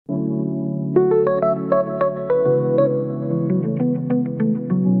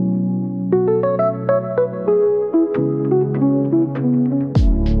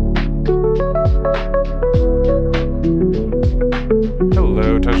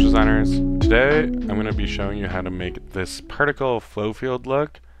Touch Designers. Today I'm going to be showing you how to make this particle flow field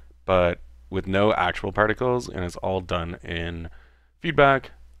look, but with no actual particles, and it's all done in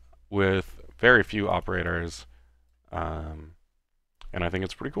feedback with very few operators, and I think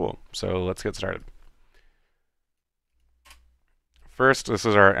it's pretty cool. So let's get started. First, this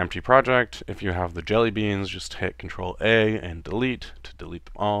is our empty project. If you have the jelly beans, just hit Control A and delete to delete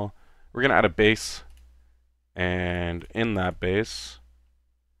them all. We're going to add a base, and in that base,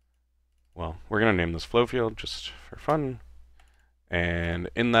 well, we're going to name this Flowfield just for fun. And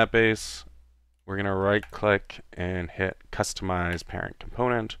in that base, we're going to right click and hit Customize Parent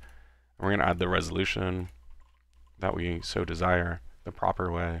Component. And we're going to add the resolution that we so desire the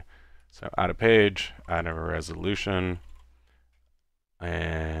proper way. So add a page, add a resolution,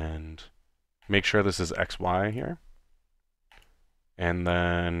 and make sure this is XY here. And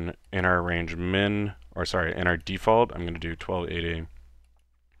then in our range in our default, I'm going to do 1280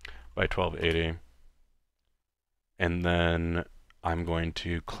 by 1280. And then I'm going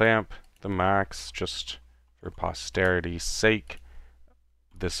to clamp the max just for posterity's sake.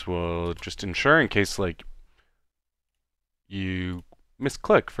 This will just ensure in case like you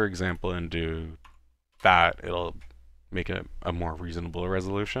misclick, for example, and do that, it'll make it a more reasonable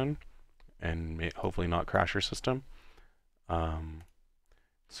resolution and hopefully not crash your system.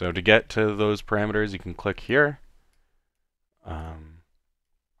 So to get to those parameters, you can click here.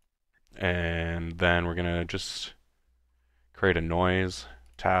 And then we're going to just create a noise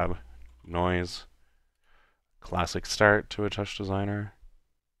tab, noise, classic start to a TouchDesigner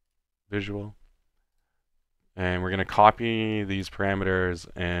visual. And we're going to copy these parameters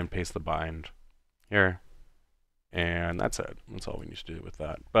and paste the bind here. And that's it. That's all we need to do with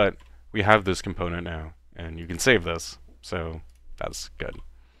that. But we have this component now, and you can save this, so that's good.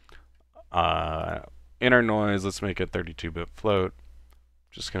 In our noise, let's make it 32-bit float.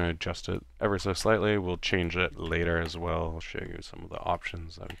 Just going to adjust it ever so slightly. We'll change it later as well. I'll show you some of the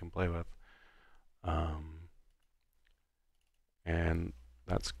options that we can play with. And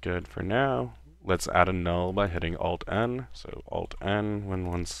that's good for now. Let's add a null by hitting Alt-N. So Alt-N when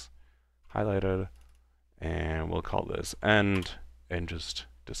once highlighted. And we'll call this end and just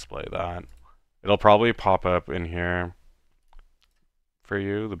display that. It'll probably pop up in here for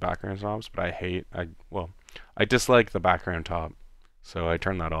you, the background tops, but I dislike the background top. So I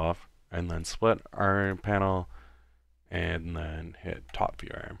turn that off and then split our panel and then hit top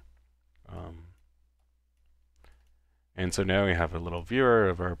viewer. And so now we have a little viewer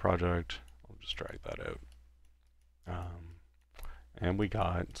of our project. I'll just drag that out. And we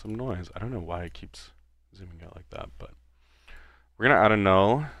got some noise. I don't know why it keeps zooming out like that, but we're going to add a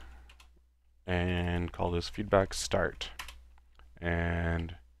null and call this feedback start.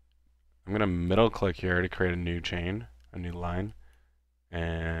 And I'm going to middle click here to create a new chain, a new line.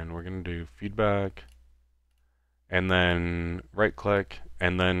 And we're going to do feedback and then right click,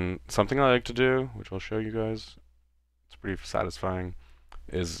 and then something I like to do, which I'll show you guys, it's pretty satisfying,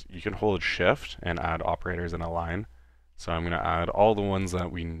 is you can hold shift and add operators in a line. So I'm going to add all the ones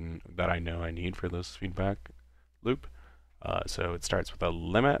that I know I need for this feedback loop. So it starts with a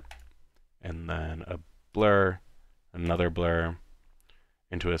limit and then a blur, another blur,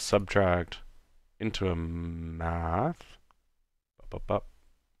 into a subtract, into a math,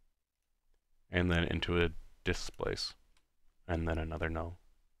 and then into a displace, and then another null.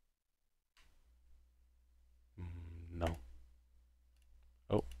 No.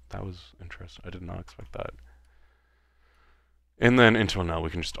 Oh, that was interesting. I did not expect that. And then into a null, we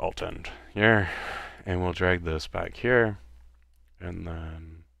can just Alt-End here, and we'll drag this back here, and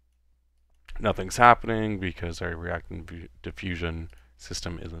then nothing's happening because our React and diffusion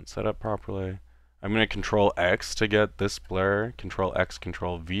system isn't set up properly. I'm going to Control X to get this blur, Control X,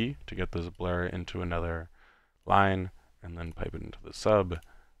 Control V to get this blur into another line, and then pipe it into the sub,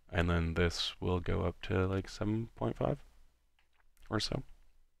 and then this will go up to like 7.5 or so.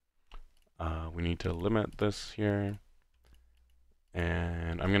 We need to limit this here,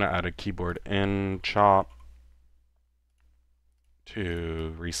 and I'm going to add a keyboard in chop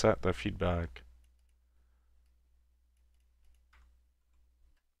to reset the feedback.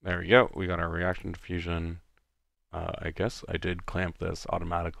 There we go. We got our reaction diffusion. I guess I did clamp this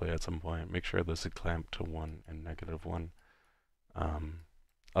automatically at some point. Make sure this is clamped to 1 and -1.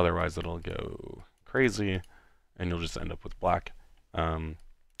 Otherwise, it'll go crazy, and you'll just end up with black.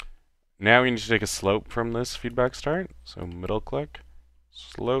 Now we need to take a slope from this feedback start. So middle click,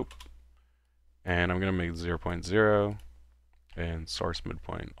 slope, and I'm going to make 0.0, and source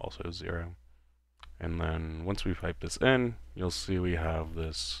midpoint also 0. And then once we pipe this in, you'll see we have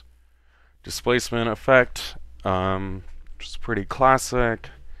this displacement effect, which is pretty classic.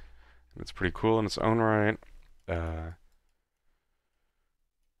 It's pretty cool in its own right.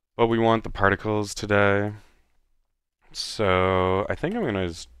 But we want the particles today. So I think I'm gonna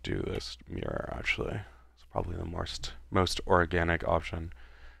just do this mirror actually. It's probably the most organic option.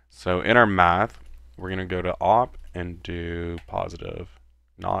 So in our math, we're gonna go to op and do positive,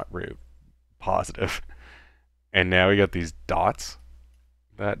 not root, positive. And now we got these dots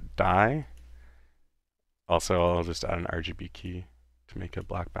that die. Also, I'll just add an RGB key to make a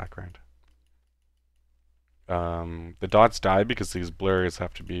black background. The dots die because these blurs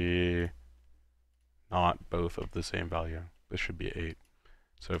have to be not both of the same value. This should be 8.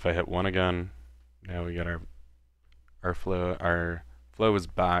 So if I hit 1 again, now we get our flow is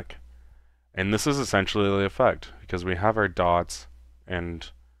back. And this is essentially the effect because we have our dots and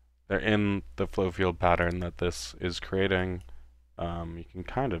they're in the Flowfield pattern that this is creating. You can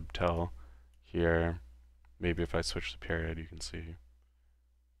kind of tell here. Maybe if I switch the period, you can see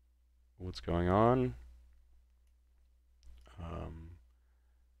what's going on.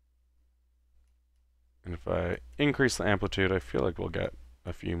 And if I increase the amplitude, I feel like we'll get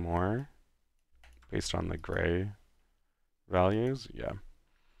a few more based on the gray values. Yeah.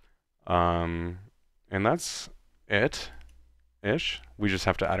 And that's it-ish. We just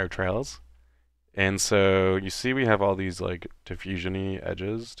have to add our trails. And so you see we have all these like diffusion-y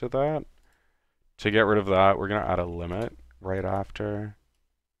edges to that. To get rid of that, we're going to add a limit right after.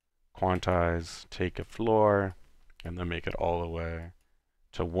 Quantize, take a floor, and then make it all the way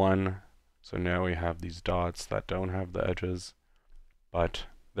to 1. So now we have these dots that don't have the edges, but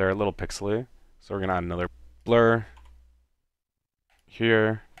they're a little pixely. So we're going to add another blur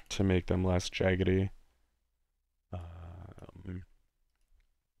here to make them less jaggedy.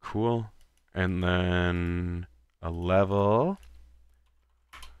 Cool. And then a level.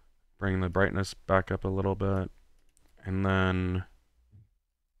 Bring the brightness back up a little bit. And then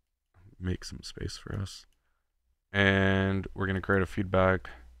make some space for us. And we're going to create a feedback.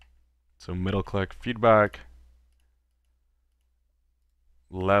 So middle click, feedback,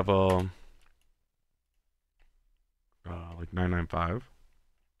 level, like 995.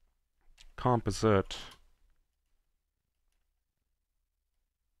 Composite.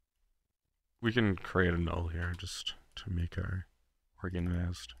 We can create a null here just to make our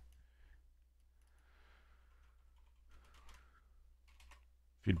organized.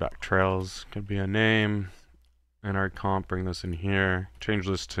 Feedback trails could be a name. And our comp, bring this in here. Change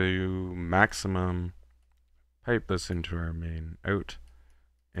this to maximum. Pipe this into our main out.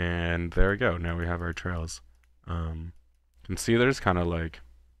 And there we go. Now we have our trails. You can see there's kind of like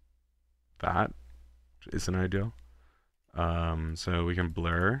that isn't ideal. So we can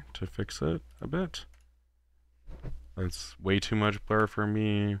blur to fix it a bit. That's way too much blur for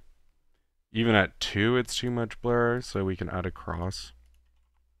me. Even at 2, it's too much blur, so we can add a cross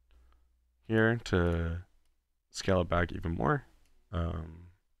here to scale it back even more.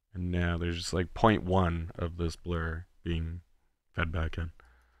 And now there's just like 0.1 of this blur being fed back in.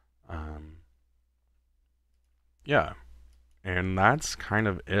 Yeah, and that's kind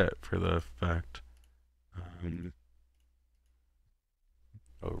of it for the effect.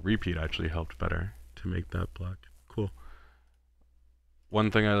 Repeat actually helped better to make that black. Cool. One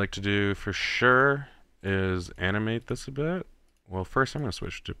thing I like to do for sure is animate this a bit. Well, first I'm going to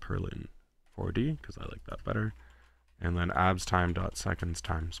switch to Perlin 4D because I like that better. And then abs time dot seconds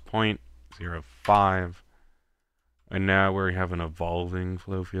times 0.05. And now we have an evolving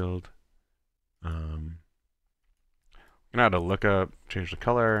flow field. I'm gonna add a lookup, change the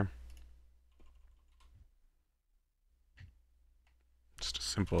color. Just a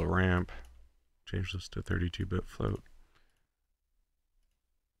simple ramp. Change this to 32-bit float.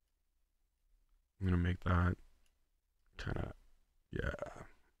 I'm gonna make that kind of, yeah.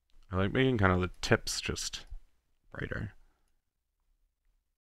 I like making kind of the tips just brighter.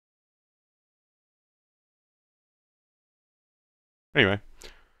 Anyway,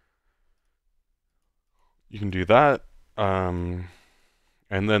 you can do that. And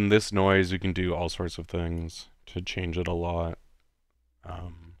then this noise, you can do all sorts of things to change it a lot.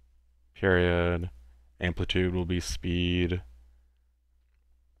 Period. Amplitude will be speed.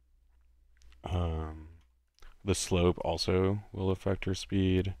 The slope also will affect your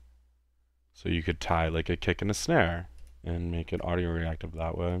speed. So you could tie like a kick and a snare and make it audio reactive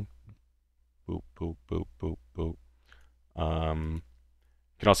that way. Boop, boop, boop, boop, boop. You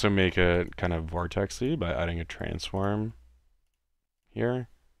can also make it kind of vortexy by adding a transform here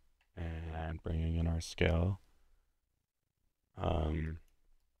and bringing in our scale.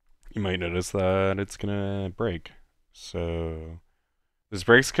 You might notice that it's gonna break. So this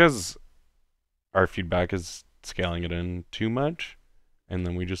breaks because our feedback is scaling it in too much, and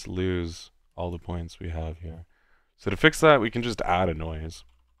then we just lose all the points we have here. So to fix that, we can just add a noise,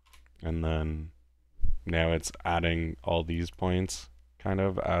 and then now it's adding all these points kind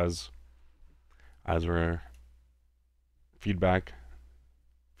of as we're feedbacking.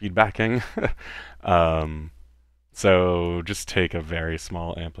 So just take a very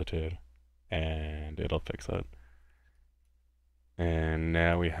small amplitude and it'll fix it. And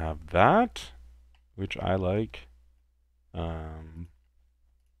now we have that, which I like. I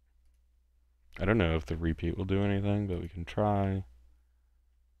don't know if the repeat will do anything, but we can try.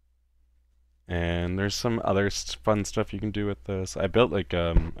 And there's some other fun stuff you can do with this. I built like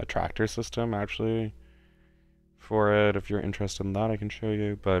a tractor system actually for it. If you're interested in that, I can show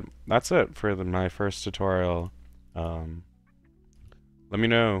you. But that's it for my first tutorial. Let me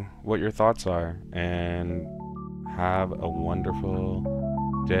know what your thoughts are, and have a wonderful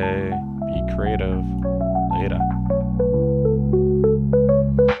day. Be creative. Later.